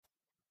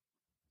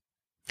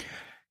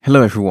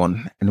Hello,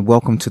 everyone, and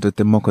welcome to the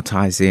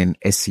Democratizing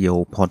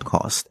SEO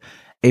podcast,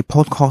 a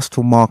podcast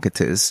for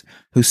marketers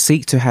who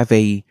seek to have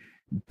a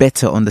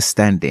better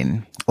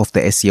understanding of the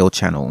SEO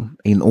channel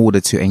in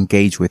order to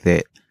engage with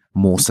it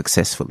more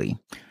successfully.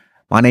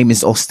 My name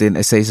is Austin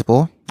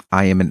Esezabo.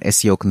 I am an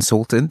SEO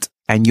consultant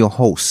and your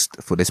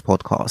host for this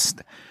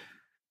podcast.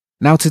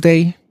 Now,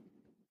 today,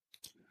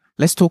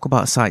 let's talk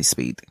about site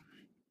speed.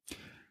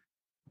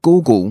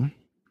 Google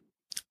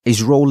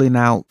is rolling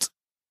out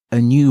a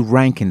new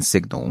ranking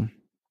signal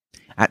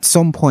at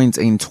some point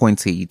in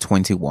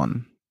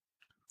 2021,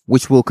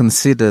 which will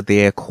consider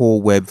their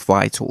Core Web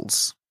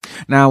Vitals.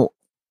 Now,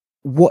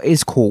 what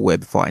is Core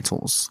Web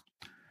Vitals?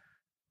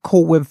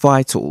 Core Web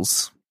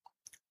Vitals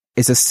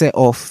is a set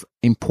of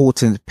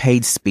important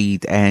page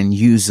speed and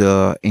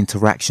user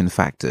interaction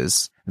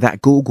factors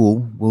that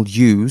Google will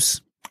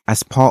use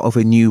as part of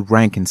a new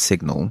ranking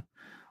signal,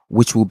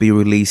 which will be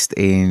released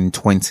in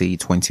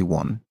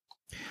 2021.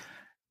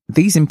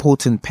 These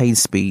important page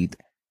speed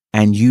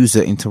and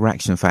user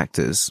interaction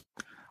factors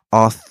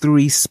are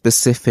three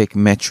specific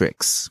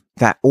metrics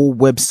that all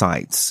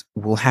websites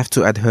will have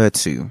to adhere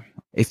to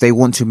if they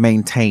want to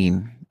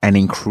maintain and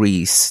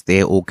increase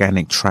their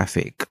organic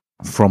traffic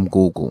from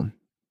Google.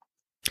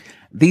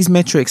 These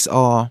metrics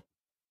are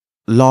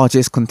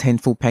largest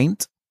contentful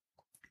paint,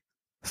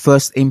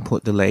 first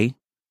input delay,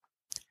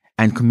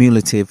 and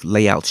cumulative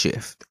layout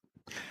shift.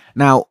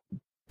 Now,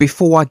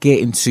 before I get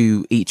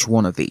into each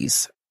one of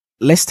these,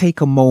 let's take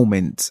a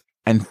moment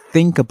and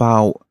think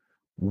about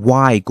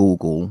why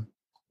Google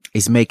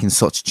is making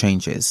such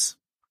changes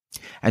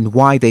and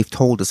why they've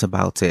told us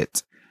about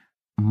it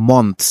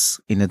months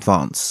in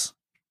advance.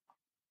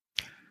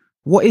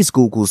 What is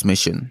Google's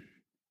mission?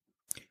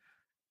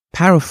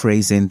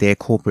 Paraphrasing their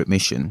corporate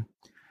mission,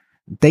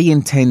 they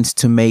intend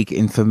to make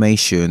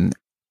information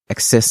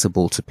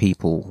accessible to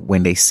people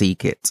when they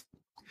seek it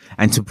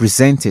and to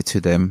present it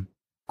to them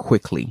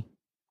quickly.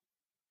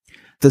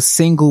 The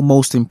single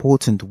most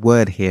important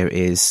word here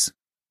is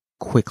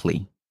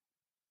quickly.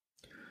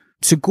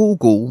 To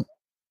Google,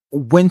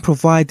 when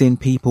providing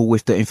people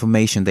with the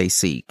information they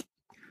seek,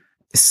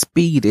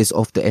 speed is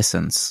of the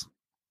essence.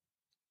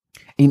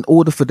 In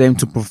order for them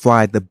to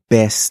provide the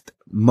best,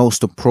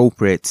 most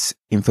appropriate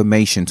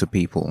information to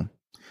people,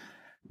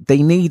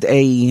 they need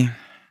a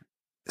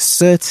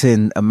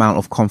certain amount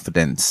of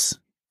confidence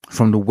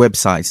from the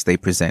websites they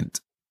present.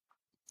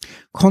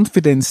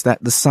 Confidence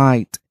that the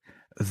site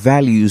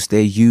values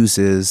their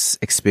users'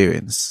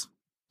 experience.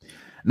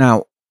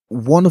 Now,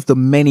 one of the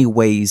many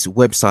ways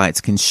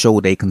websites can show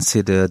they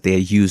consider their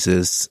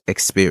users'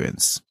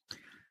 experience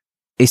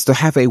is to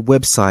have a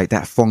website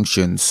that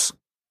functions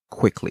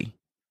quickly.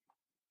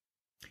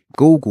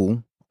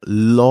 Google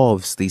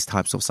loves these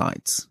types of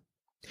sites.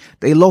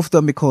 They love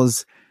them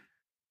because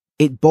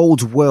it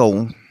bodes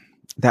well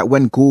that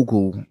when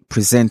Google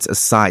presents a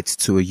site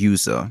to a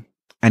user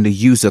and the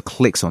user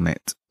clicks on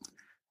it,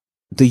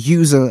 the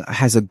user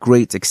has a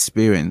great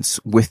experience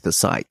with the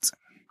site,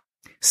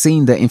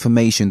 seeing the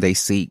information they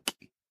seek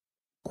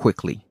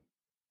quickly.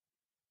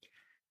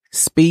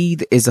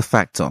 Speed is a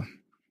factor.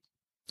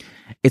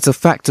 It's a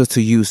factor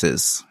to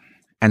users,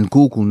 and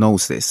Google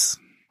knows this.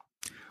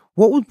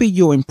 What would be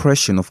your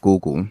impression of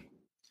Google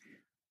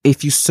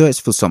if you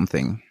searched for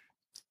something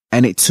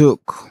and it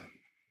took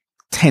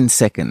 10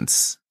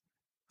 seconds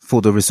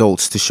for the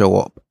results to show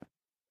up?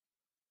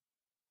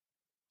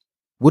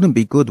 Wouldn't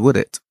be good, would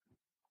it?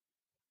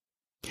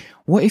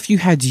 What if you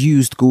had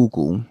used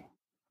Google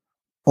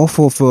off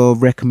of a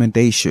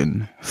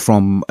recommendation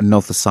from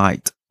another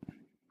site?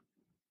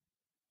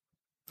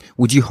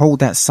 Would you hold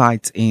that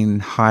site in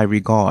high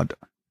regard?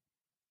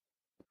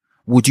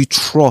 Would you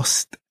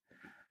trust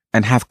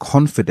and have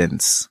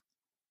confidence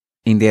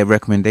in their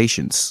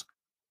recommendations?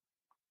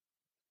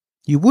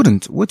 You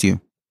wouldn't, would you?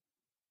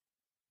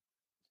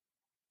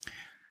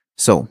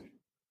 So,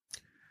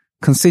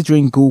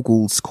 considering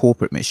Google's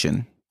corporate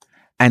mission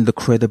and the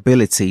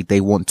credibility they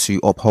want to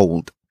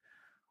uphold,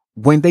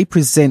 when they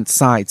present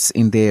sites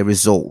in their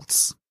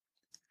results,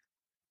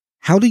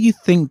 how do you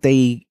think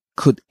they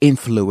could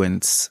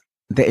influence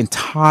the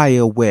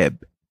entire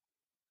web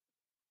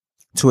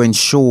to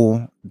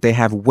ensure they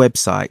have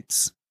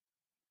websites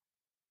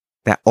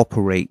that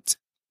operate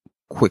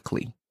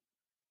quickly?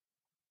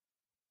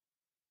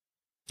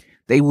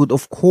 They would,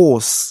 of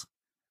course,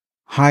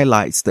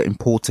 highlight the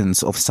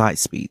importance of site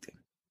speed.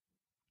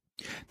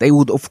 They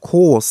would, of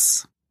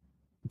course,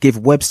 give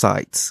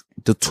websites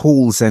the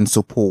tools and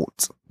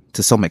support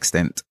to some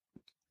extent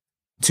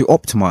to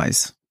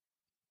optimize.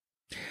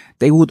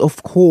 They would,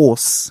 of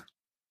course,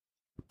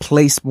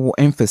 place more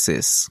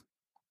emphasis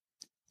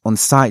on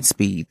site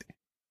speed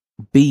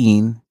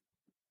being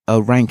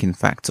a ranking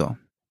factor.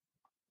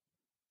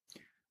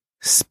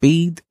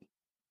 Speed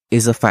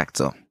is a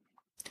factor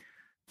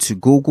to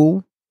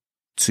Google,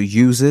 to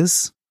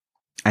users,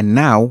 and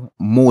now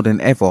more than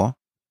ever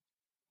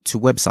to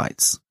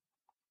websites.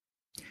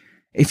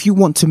 If you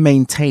want to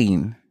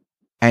maintain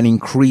and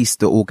increase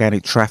the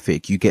organic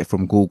traffic you get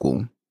from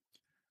Google,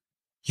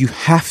 you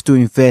have to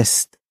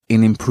invest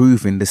in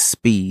improving the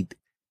speed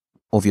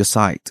of your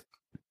site.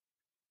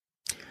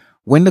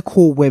 When the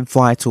Core Web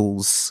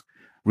Vitals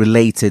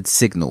related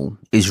signal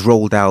is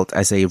rolled out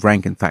as a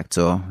ranking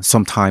factor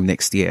sometime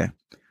next year,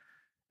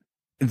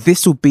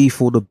 this will be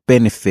for the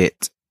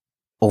benefit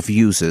of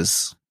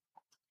users.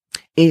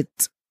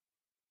 It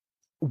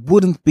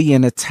wouldn't be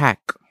an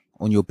attack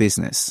on your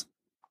business.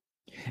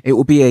 It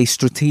will be a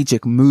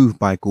strategic move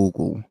by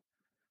Google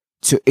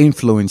to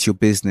influence your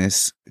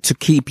business, to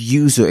keep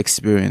user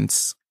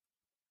experience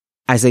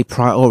as a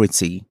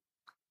priority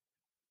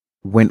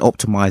when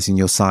optimizing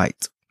your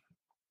site.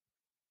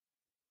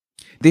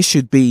 This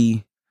should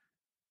be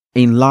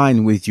in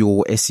line with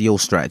your SEO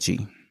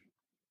strategy.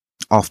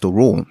 After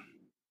all,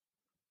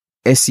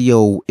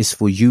 SEO is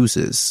for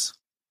users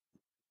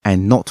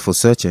and not for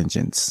search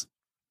engines.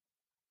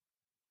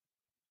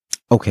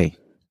 Okay,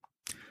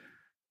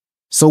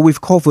 so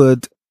we've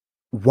covered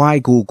why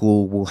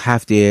Google will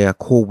have their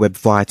Core Web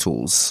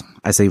Vitals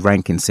as a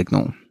ranking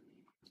signal.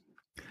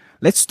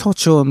 Let's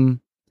touch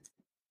on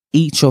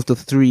each of the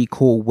 3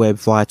 Core Web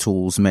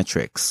Vitals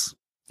metrics.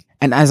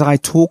 And as I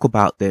talk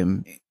about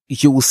them,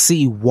 you will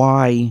see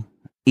why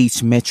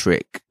each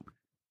metric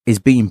is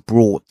being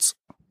brought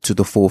to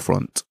the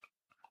forefront.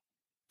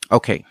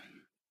 Okay.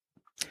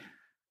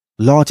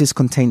 Largest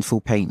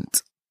contentful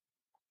paint.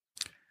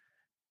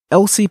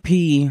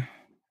 LCP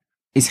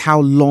is how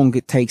long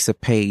it takes a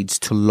page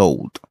to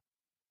load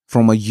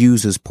from a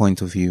user's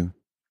point of view.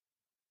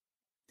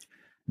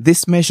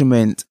 This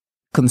measurement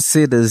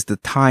considers the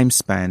time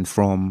span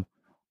from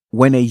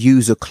when a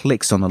user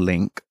clicks on a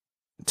link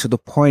to the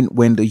point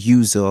when the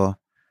user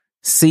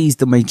sees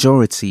the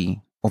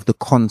majority of the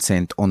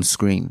content on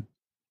screen.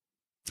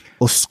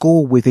 A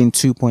score within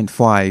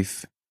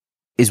 2.5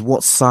 is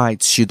what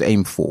sites should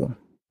aim for.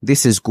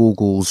 This is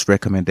Google's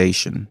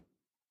recommendation.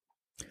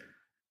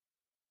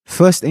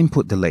 First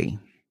input delay,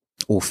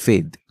 or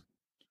FID,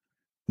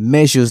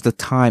 measures the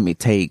time it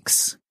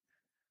takes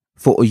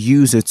for a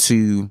user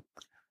to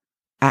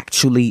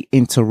actually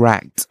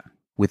interact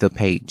with a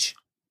page.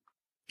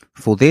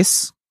 For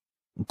this,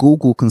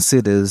 Google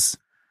considers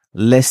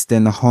less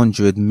than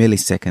 100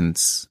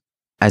 milliseconds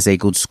as a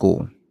good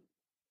score.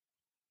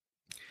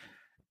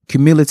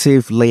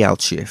 Cumulative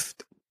layout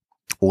shift,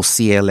 or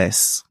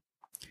CLS.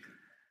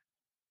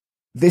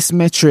 This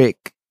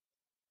metric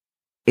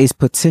is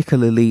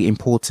particularly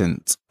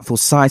important for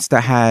sites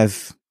that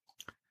have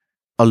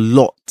a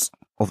lot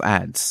of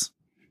ads.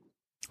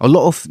 A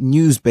lot of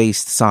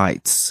news-based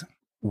sites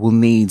will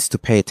need to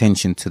pay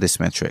attention to this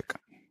metric.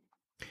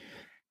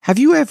 Have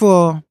you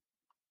ever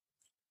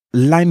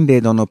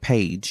landed on a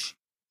page,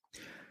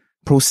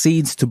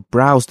 proceeds to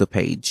browse the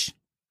page,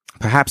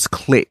 perhaps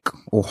click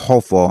or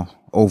hover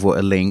over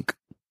a link,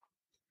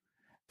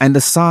 and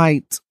the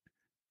site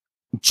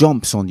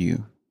jumps on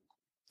you?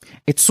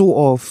 It sort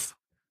of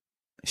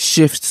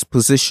shifts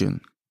position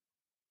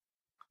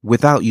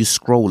without you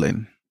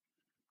scrolling.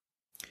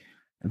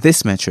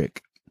 This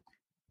metric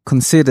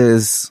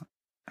considers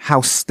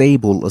how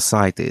stable a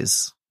site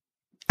is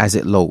as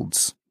it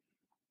loads.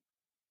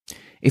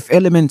 If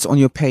elements on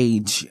your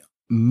page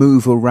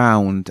move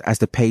around as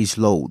the page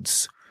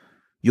loads,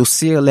 your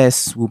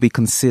CLS will be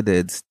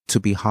considered to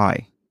be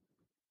high.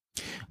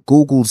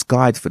 Google's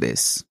guide for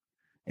this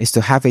is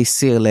to have a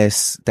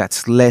CLS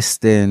that's less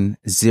than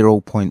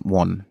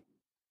 0.1.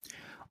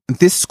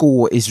 This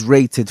score is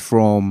rated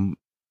from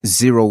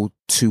 0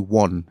 to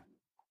 1.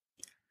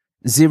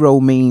 0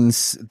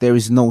 means there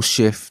is no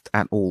shift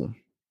at all.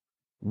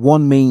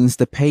 1 means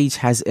the page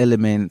has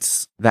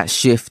elements that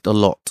shift a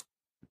lot.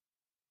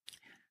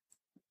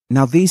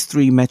 Now, these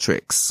 3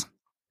 metrics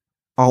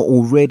are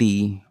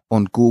already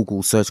on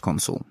Google Search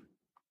Console.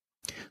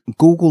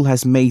 Google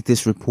has made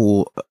this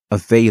report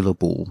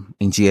available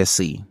in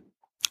GSC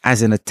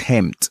as an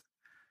attempt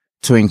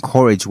to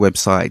encourage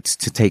websites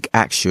to take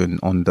action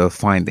on the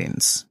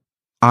findings,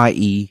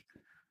 i.e.,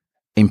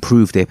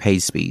 improve their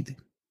page speed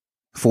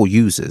for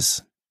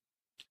users.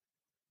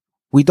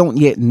 We don't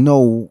yet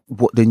know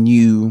what the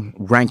new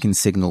ranking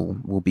signal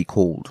will be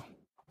called,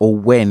 or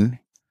when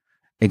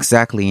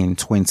exactly in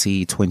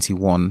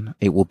 2021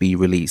 it will be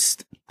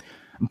released.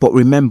 But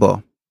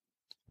remember,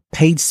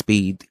 page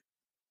speed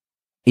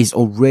is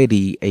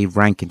already a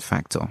ranking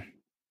factor.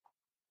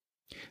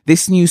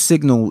 This new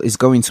signal is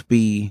going to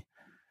be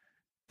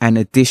an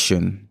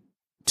addition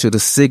to the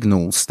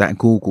signals that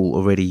Google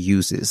already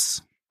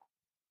uses.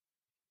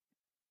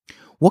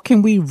 What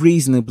can we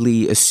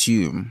reasonably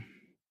assume?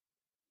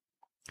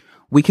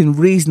 We can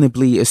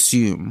reasonably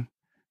assume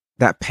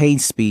that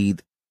page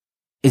speed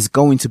is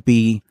going to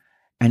be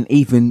an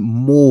even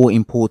more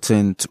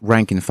important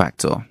ranking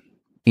factor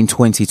in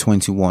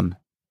 2021.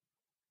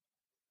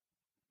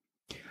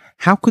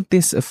 How could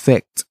this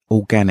affect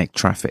organic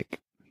traffic?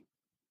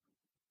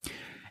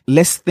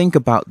 Let's think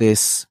about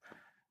this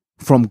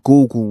from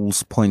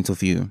Google's point of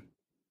view.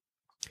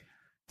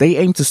 They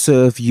aim to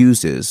serve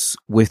users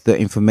with the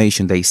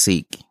information they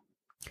seek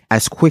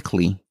as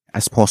quickly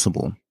as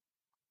possible.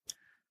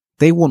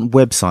 They want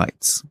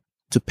websites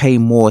to pay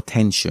more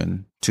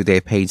attention to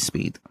their page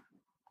speed.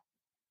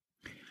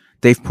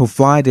 They've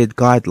provided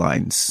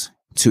guidelines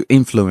to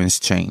influence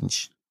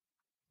change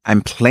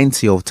and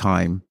plenty of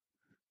time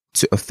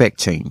to affect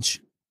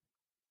change.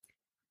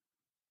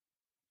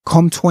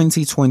 Come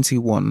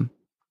 2021,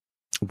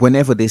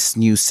 whenever this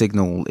new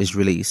signal is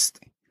released,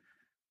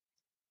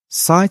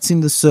 sites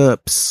in the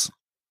SERPs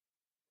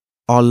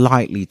are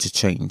likely to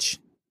change,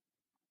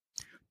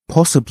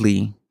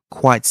 possibly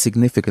quite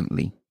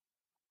significantly.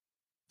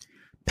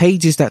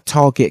 Pages that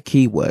target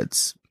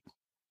keywords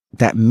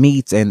that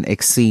meet and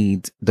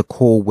exceed the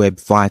core Web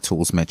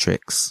Vitals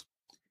metrics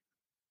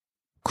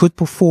could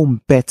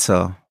perform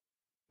better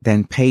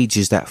than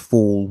pages that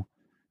fall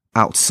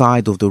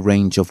outside of the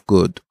range of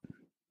good.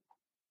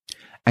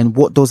 And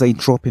what does a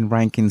drop in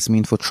rankings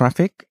mean for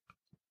traffic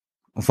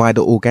via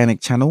the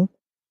organic channel?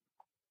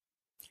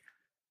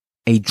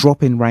 A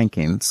drop in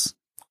rankings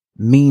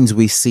means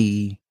we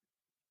see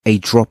a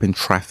drop in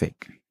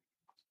traffic,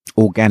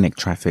 organic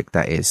traffic,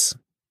 that is.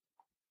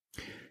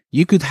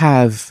 You could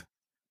have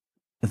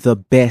the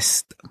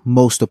best,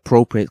 most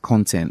appropriate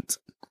content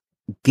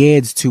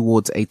geared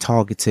towards a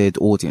targeted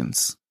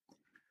audience.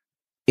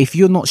 If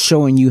you're not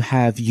showing you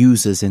have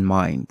users in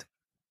mind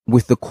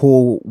with the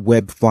core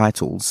Web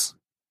Vitals,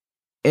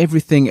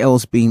 everything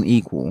else being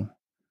equal,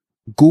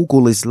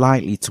 Google is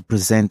likely to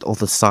present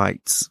other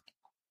sites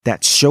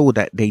that show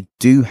that they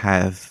do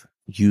have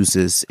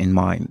users in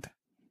mind.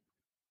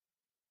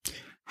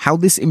 How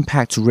this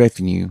impacts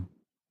revenue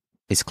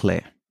is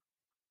clear.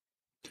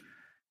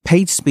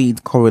 Page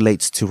speed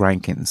correlates to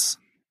rankings.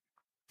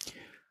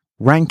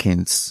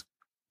 Rankings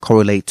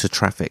correlate to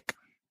traffic.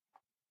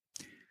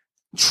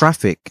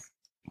 Traffic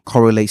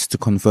correlates to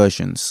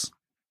conversions.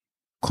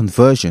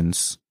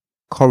 Conversions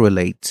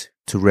correlate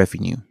to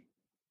revenue.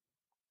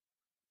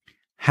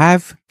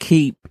 Have,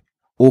 keep,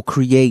 or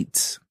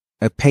create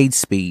a page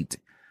speed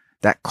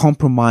that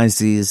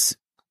compromises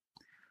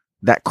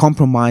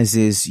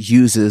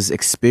users'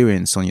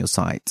 experience on your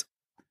site,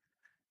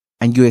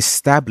 and you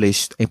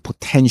established a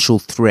potential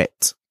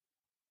threat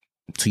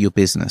to your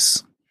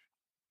business.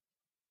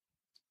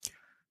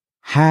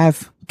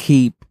 Have,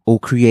 keep, or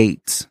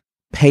create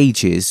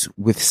pages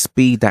with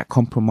speed that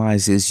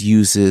compromises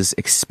users'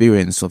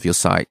 experience of your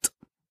site,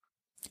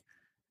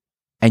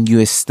 and you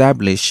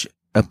establish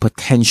a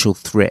potential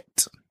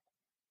threat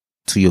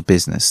to your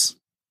business.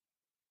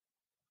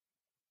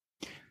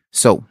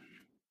 So,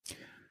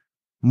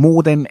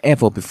 more than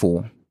ever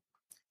before,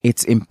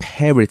 it's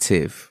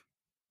imperative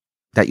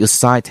that your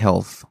site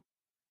health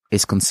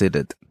is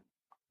considered.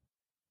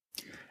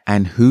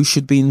 And who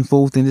should be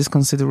involved in this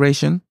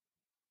consideration?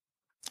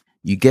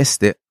 You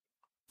guessed it.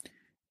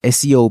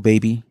 SEO,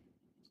 baby.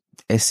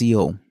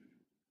 SEO.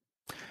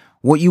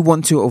 What you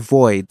want to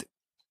avoid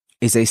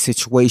is a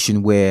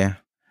situation where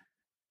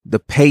the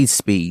page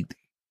speed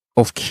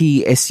of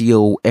key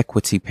SEO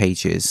equity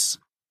pages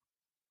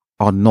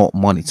are not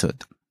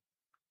monitored.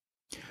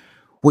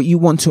 What you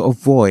want to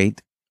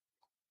avoid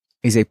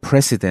is a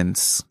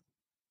precedence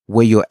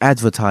where your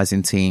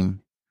advertising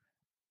team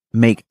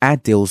make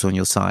ad deals on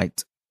your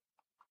site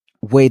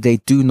where they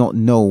do not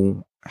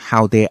know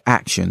how their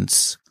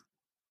actions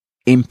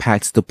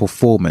impact the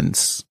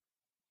performance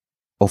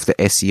of the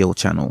SEO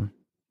channel.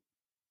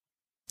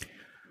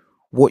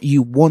 What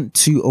you want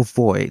to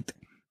avoid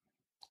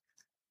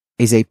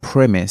is a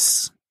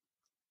premise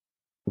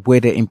where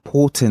the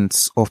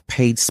importance of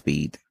page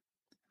speed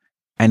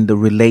and the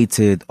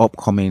related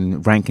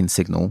upcoming ranking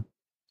signal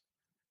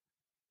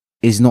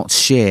is not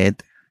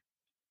shared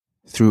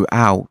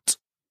throughout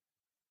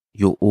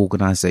your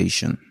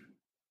organization.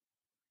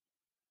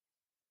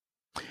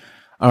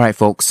 All right,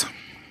 folks,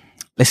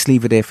 let's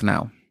leave it there for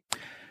now.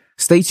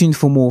 Stay tuned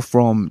for more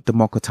from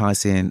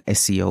Democratizing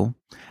SEO.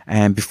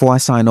 And before I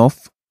sign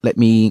off, let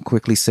me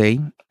quickly say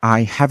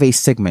I have a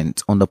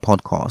segment on the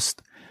podcast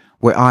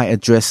where I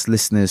address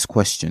listeners'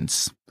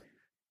 questions.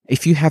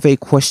 If you have a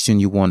question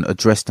you want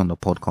addressed on the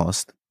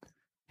podcast,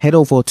 head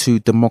over to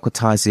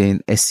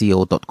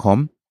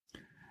democratizingseo.com.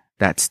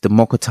 That's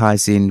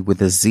democratizing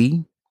with a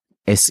Z,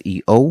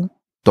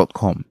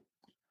 SEO.com.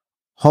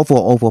 Hover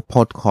over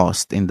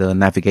podcast in the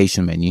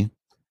navigation menu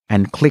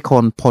and click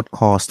on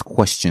podcast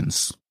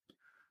questions.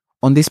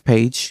 On this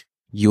page,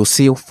 you'll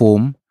see a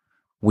form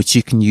which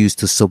you can use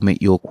to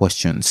submit your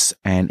questions,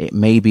 and it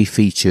may be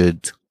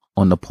featured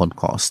on the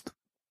podcast.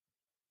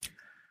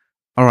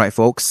 All right,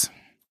 folks,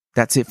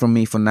 that's it from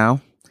me for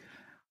now.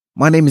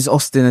 My name is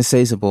Austin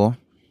Esezabor.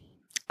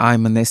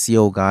 I'm an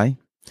SEO guy.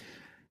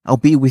 I'll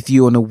be with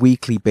you on a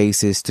weekly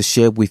basis to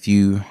share with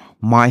you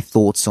my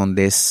thoughts on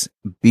this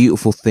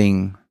beautiful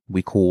thing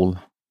we call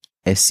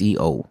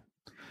SEO.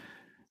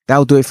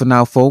 That'll do it for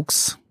now,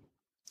 folks.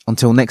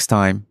 Until next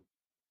time,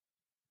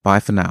 bye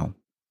for now.